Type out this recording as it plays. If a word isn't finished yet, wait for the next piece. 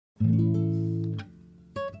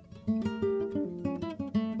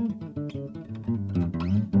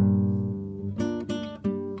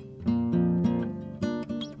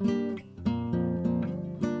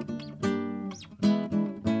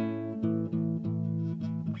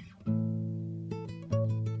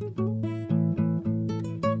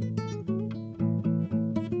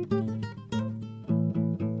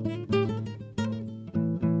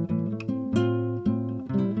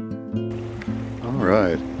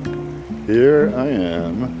Alright, here I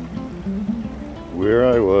am where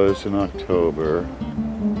I was in October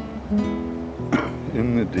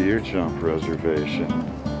in the Deer Jump Reservation,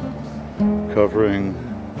 covering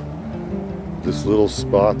this little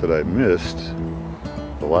spot that I missed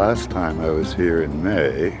the last time I was here in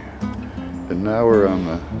May, and now we're on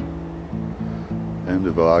the end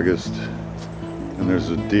of August, and there's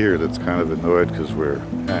a deer that's kind of annoyed because we're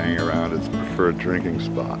hanging around its preferred drinking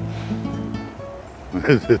spot.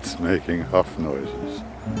 It's making huff noises.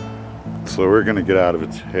 So we're going to get out of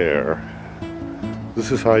its hair.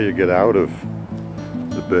 This is how you get out of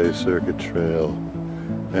the Bay Circuit Trail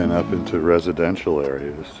and up into residential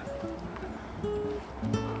areas.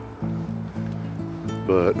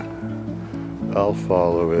 But I'll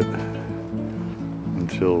follow it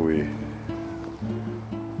until we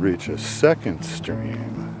reach a second stream,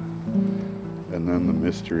 and then the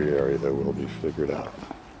mystery area will be figured out.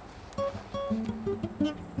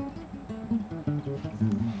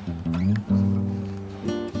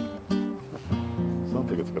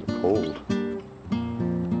 I think it's got a cold.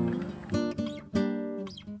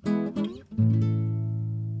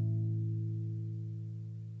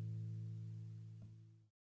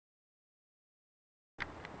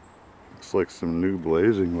 Looks like some new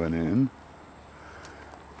blazing went in.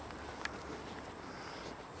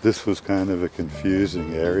 This was kind of a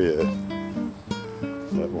confusing area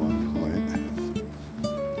at one point.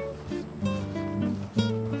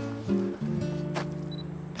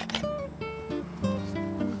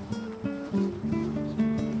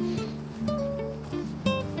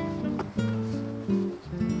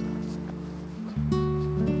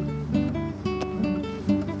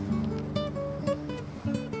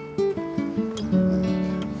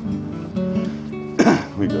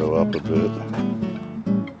 We go up a bit.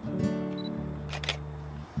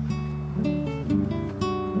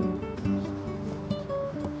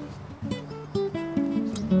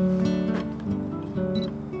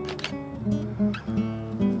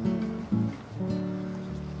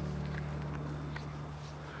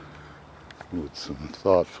 With some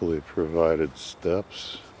thoughtfully provided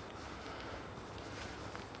steps.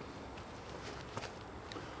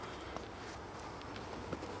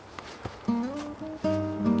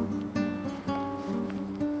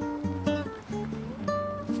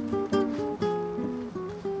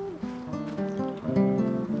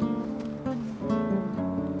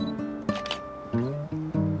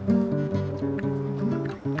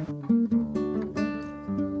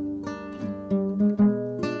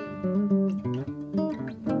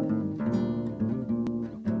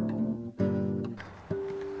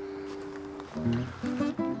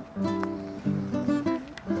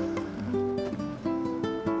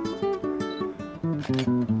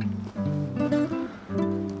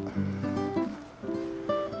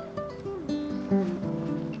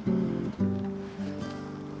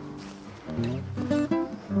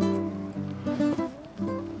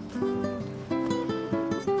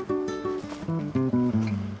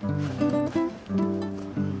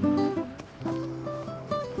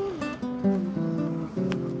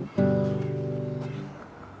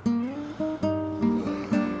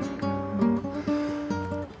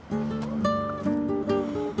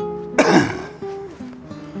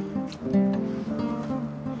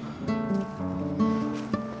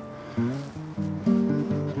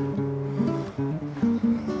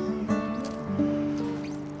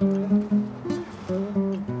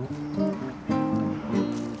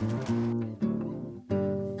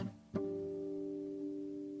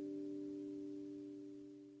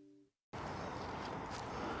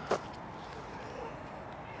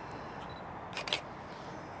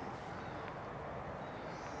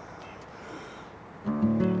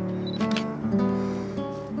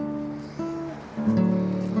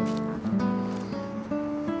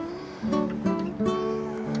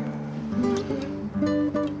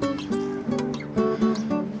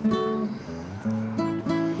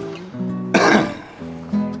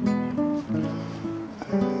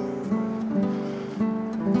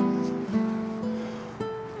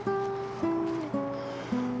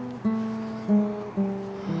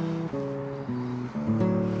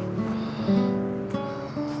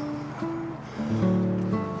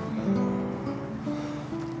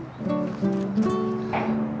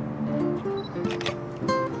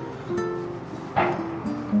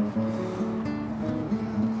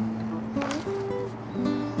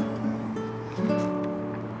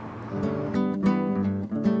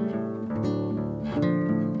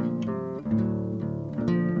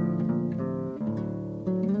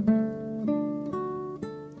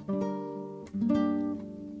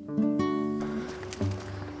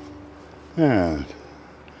 And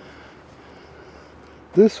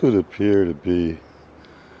this would appear to be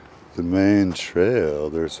the main trail.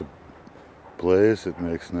 There's a blaze that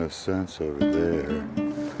makes no sense over there.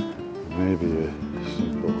 Maybe a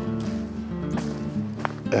simple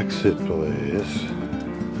exit blaze.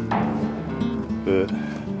 But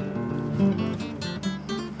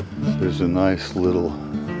there's a nice little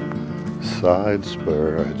side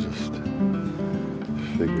spur I just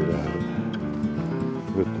figured out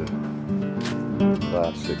with the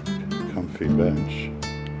classic comfy bench.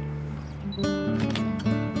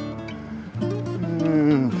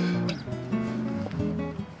 And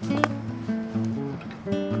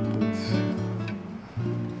it's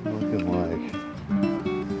looking like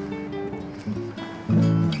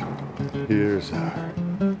here's our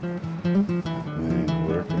main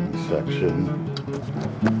working section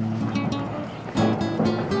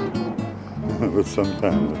with some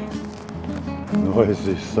kind of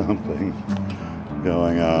noisy something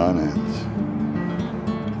going on,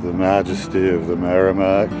 and the majesty of the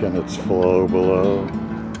Merrimack and its flow below.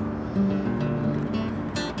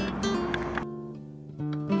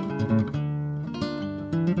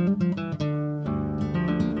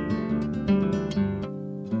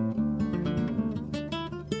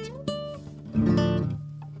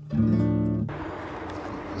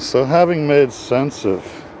 So having made sense of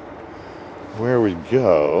where we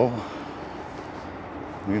go,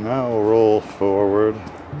 we now roll forward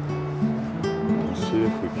and see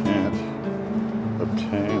if we can't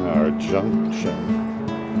obtain our junction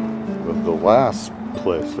with the last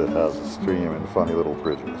place that has a stream and funny little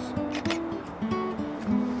bridges.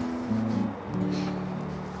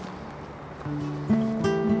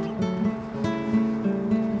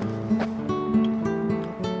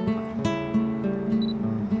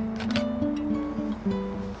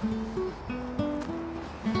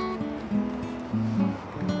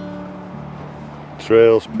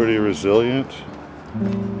 Trail's pretty resilient.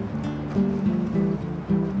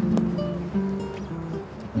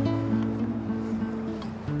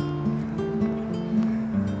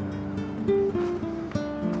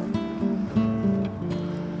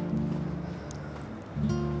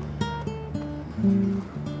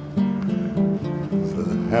 The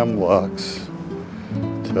hemlocks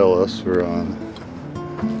tell us we're on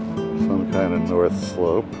some kind of north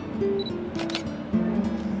slope.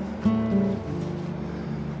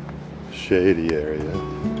 Shady area.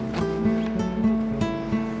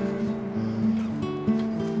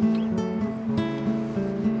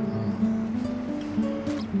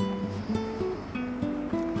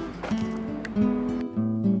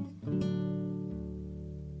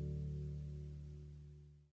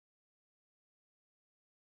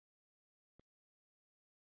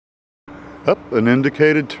 Up, an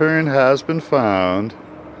indicated turn has been found,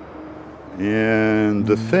 and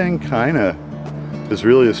the thing kinda is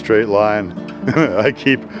really a straight line. I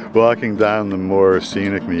keep walking down the more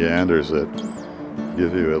scenic meanders that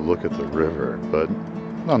give you a look at the river, but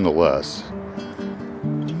nonetheless,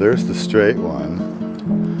 there's the straight one.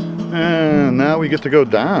 And now we get to go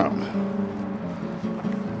down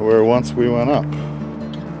where once we went up.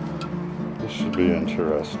 This should be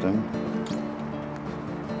interesting.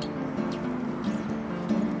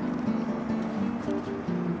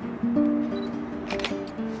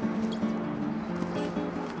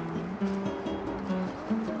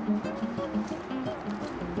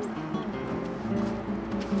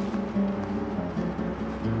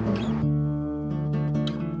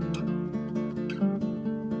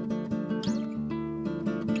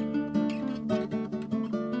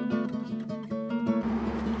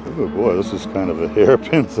 Oh boy, this is kind of a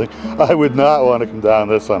hairpin thing. I would not want to come down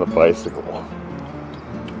this on a bicycle.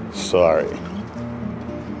 Sorry.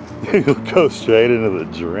 You'll go straight into the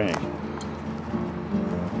drink.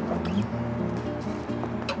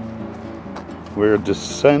 We're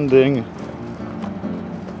descending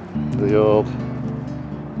the old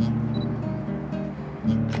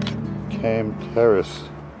Came Terrace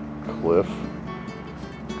cliff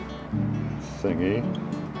thingy.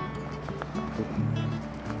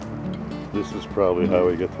 This is probably how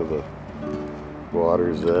we get to the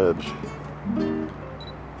water's edge,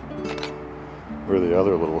 where the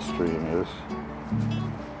other little stream is.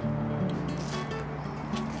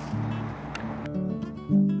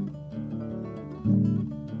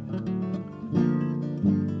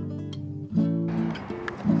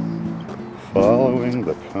 Following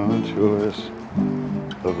the contours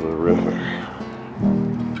of the river.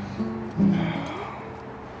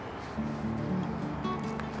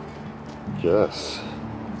 Guess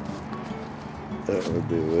that would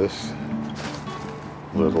be this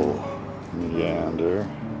little meander.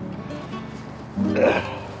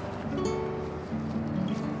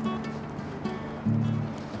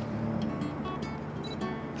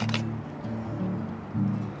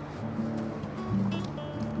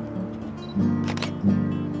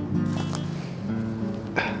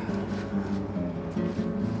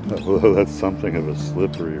 although that's something of a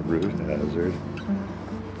slippery root hazard.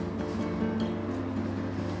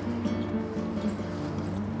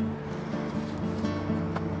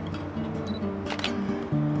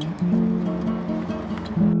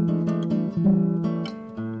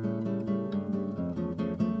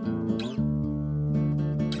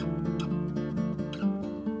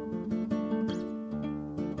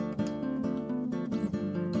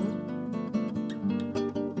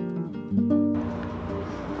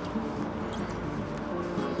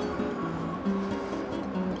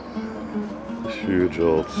 Huge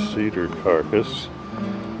old cedar carcass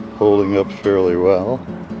holding up fairly well.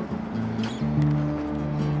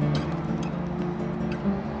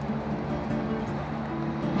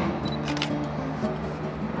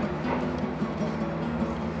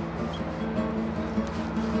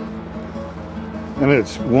 And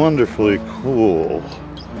it's wonderfully cool,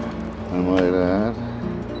 I might add.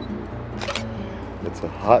 It's a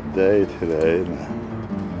hot day today,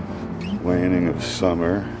 the waning of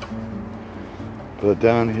summer. But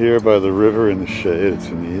down here by the river in the shade, it's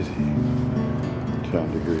an easy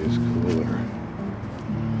 10 degrees cooler.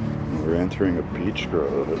 And we're entering a beech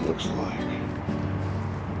grove, it looks like.